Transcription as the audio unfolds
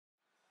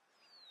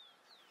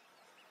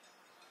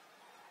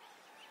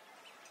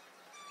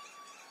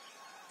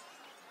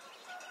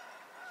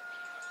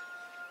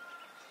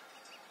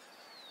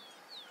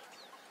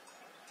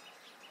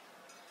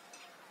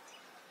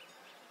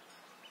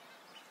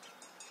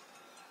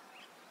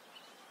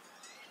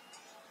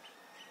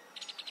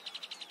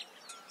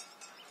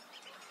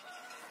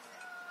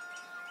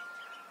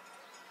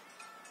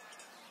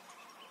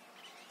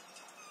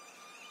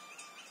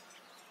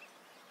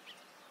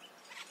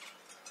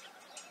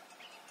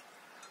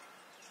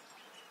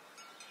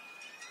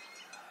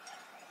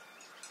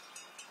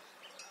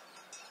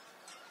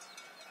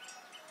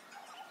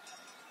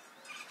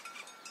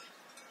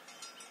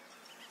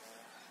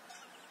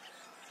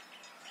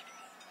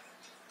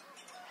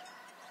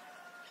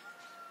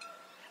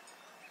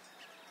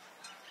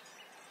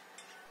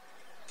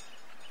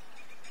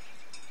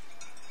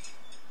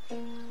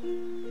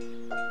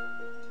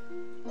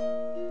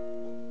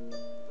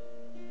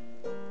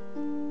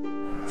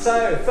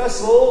So,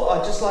 first of all,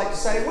 I'd just like to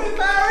say we're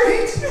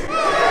married!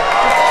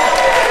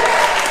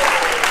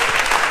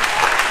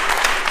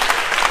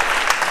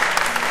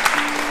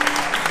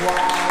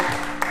 Wow.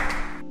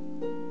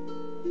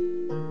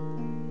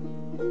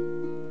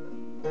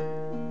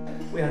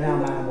 We are now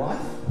man and wife.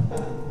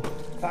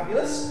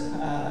 Fabulous.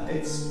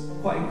 It's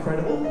quite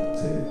incredible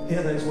to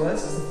hear those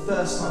words. It's the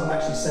first time I've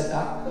actually said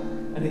that,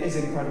 and it is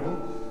incredible.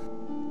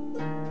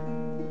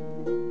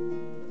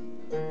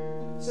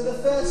 So the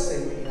first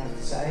thing we have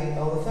to say,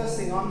 or the first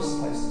thing I'm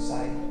supposed to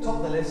say, top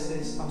of the list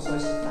is I'm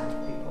supposed to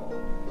thank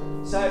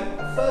people. So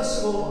first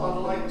of all, I'd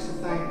like to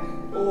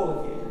thank all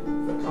of you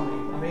for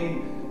coming. I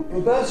mean,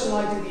 Roberta and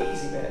I did the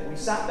easy bit. We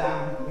sat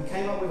down, we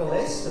came up with a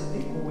list of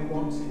people we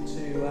wanted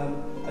to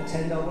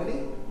attend our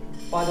wedding.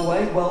 By the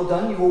way, well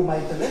done, you all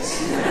made the list.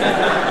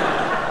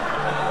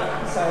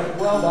 So,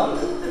 well done.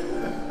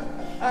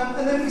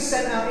 And then we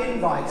sent out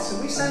invites,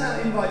 and we sent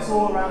out invites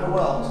all around the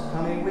world.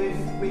 I mean,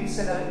 we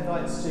sent out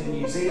invites to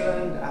New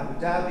Zealand, Abu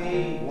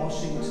Dhabi,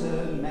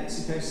 Washington,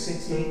 Mexico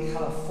City,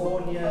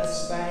 California,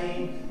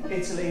 Spain,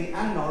 Italy,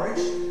 and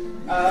Norwich.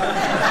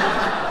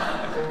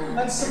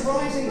 And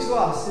surprising to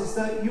us is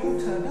that you all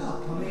turned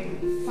up. I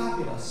mean,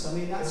 fabulous. I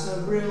mean, that's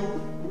a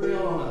real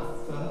honour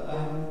for,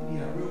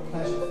 real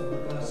pleasure for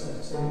Roberta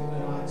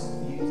and I for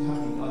you to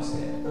have you guys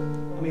here.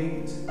 I mean,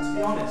 to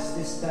be honest,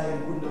 this day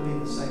wouldn't have been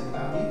the same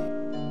without you.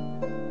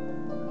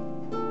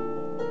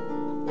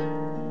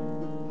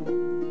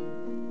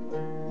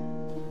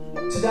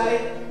 Today,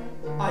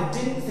 I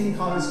didn't think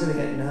I was going to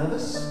get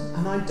nervous,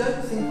 and I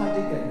don't think I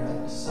did get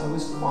nervous. I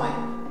was quite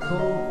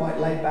cool, quite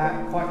laid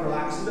back, quite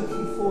relaxed,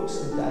 looking forward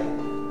to the day.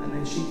 And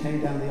then she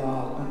came down the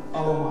aisle, and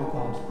oh my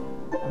God.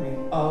 I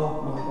mean,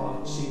 oh my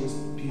God, she was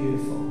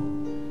beautiful.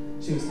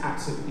 She was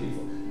absolutely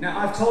beautiful. Now,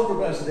 I've told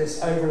Roberta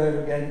this over and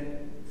over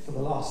again for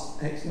the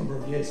last X number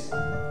of years,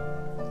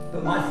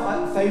 but my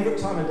favourite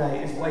time of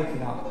day is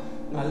waking up.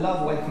 And I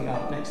love waking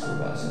up next to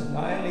Roberta.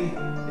 Not only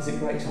is it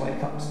great to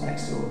wake up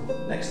next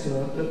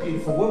to a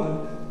beautiful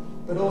woman,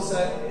 but also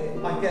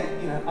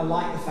I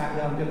like the fact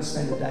that I'm going to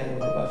spend a day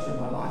with Roberta in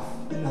my life,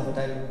 another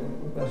day with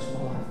Roberta in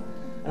my life.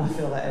 And I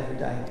feel that every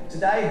day.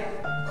 Today,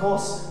 of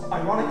course,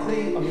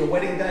 ironically, on your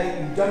wedding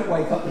day, you don't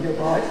wake up with your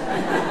bride.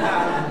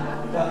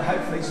 But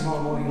hopefully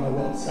tomorrow morning I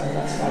will, so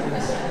that's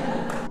fabulous.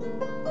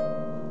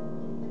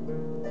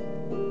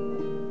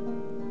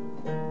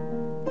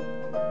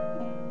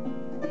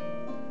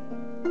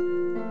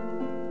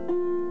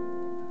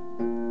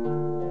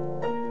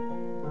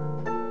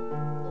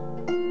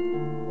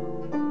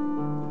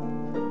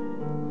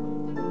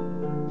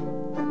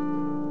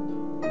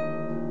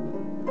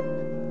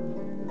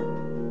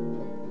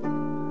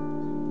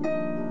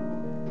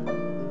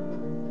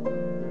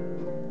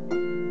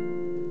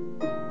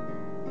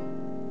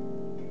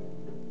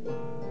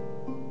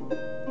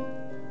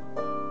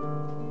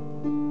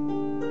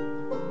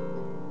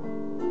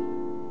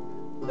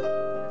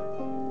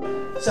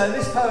 So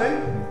this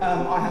poem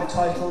I have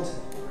titled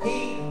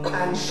He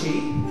and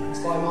She.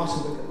 It's by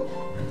Martin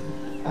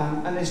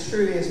Wickham. And this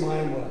truly is my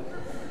own work.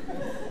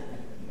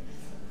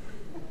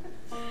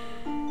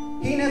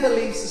 He never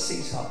leaves the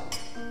seat up,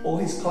 or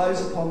his clothes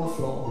upon the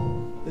floor.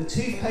 The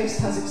toothpaste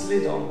has its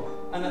lid on,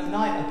 and at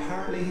night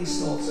apparently he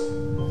snorts.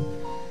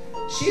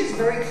 She is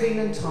very clean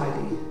and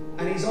tidy,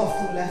 and he's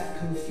often left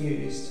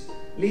confused.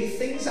 Leave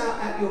things out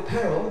at your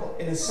peril,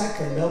 in a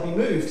second they'll be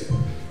moved.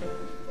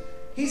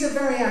 He's a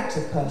very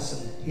active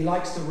person. He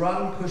likes to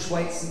run, push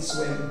weights and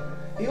swim.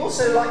 He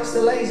also likes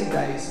the lazy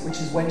days,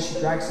 which is when she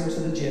drags him to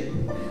the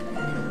gym.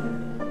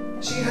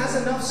 She has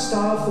enough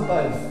style for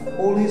both.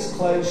 All his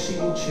clothes she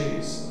will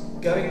choose.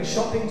 Going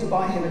shopping to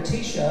buy him a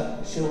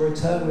t-shirt, she'll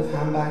return with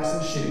handbags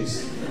and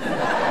shoes.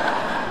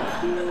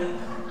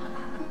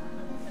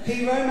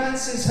 He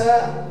romances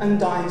her and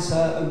dines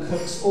her and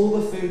cooks all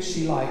the food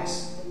she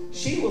likes.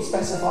 She will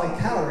specify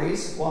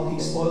calories while he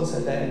spoils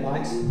her day and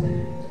night.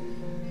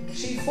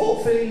 She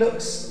thoughtfully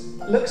looks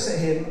at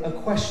him, a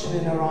question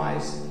in her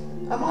eyes.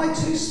 Am I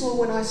too small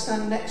when I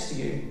stand next to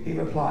you? He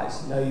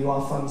replies, no, you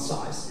are fun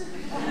size.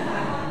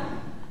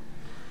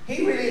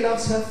 He really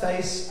loves her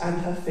face and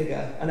her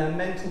figure and her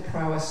mental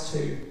prowess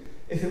too.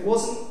 If he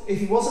wasn't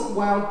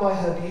wowed by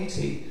her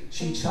beauty,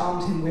 she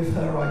charmed him with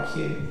her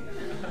IQ.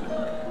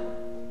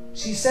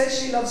 She says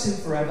she loves him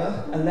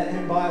forever and let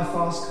him buy a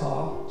fast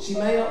car. She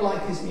may not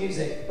like his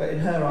music, but in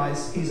her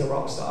eyes, he's a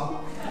rock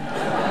star.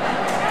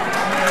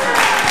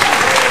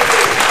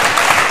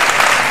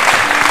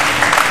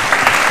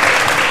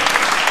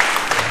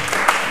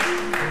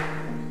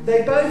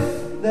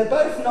 They're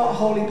both not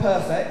wholly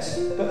perfect,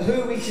 but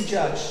who are we to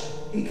judge?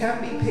 He can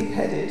be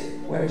pig-headed,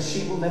 whereas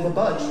she will never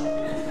budge.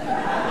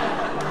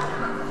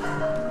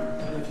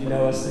 If you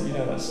know us, then you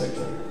know that's so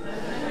true.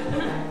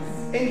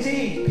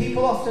 Indeed,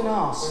 people often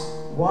ask,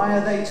 why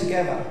are they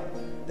together?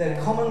 Their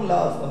common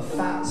love of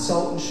fat,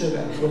 salt and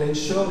sugar will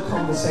ensure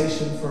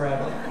conversation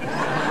forever.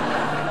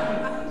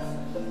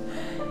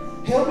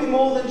 He'll be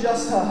more than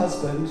just her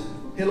husband,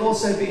 he'll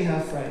also be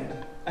her friend,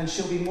 and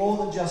she'll be more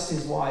than just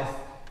his wife,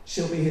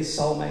 she'll be his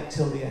soulmate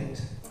till the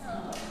end.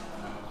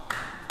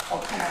 Oh,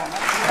 come on.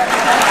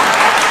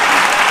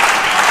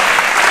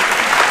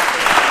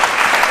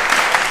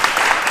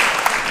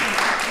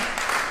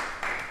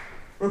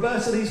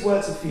 Roberta, these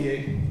words are for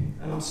you,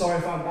 and I'm sorry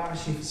if I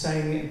embarrass you for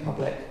saying it in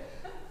public,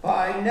 but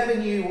I never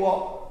knew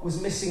what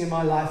was missing in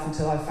my life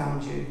until I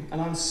found you,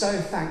 and I'm so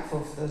thankful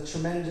for the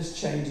tremendous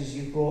changes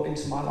you've brought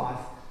into my life,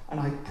 and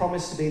I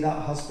promise to be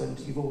that husband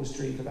you've always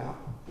dreamed about.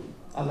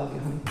 I love you,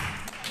 honey.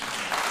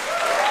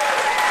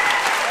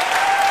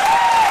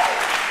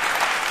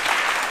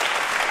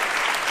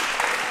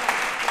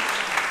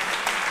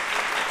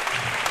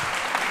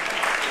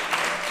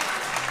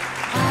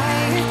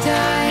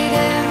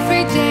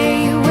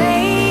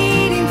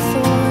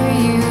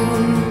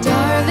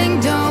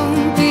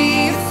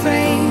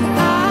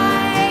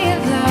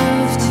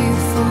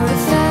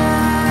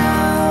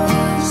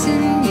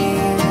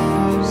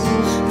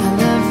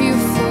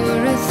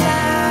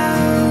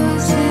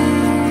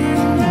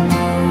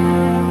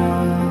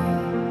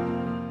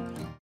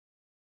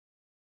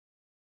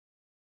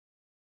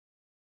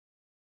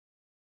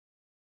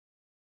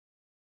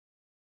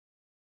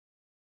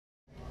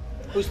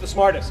 Who's the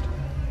smartest?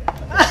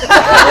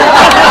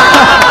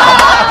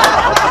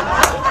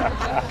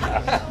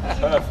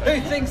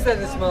 Who thinks they're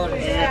the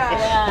smartest? Yeah.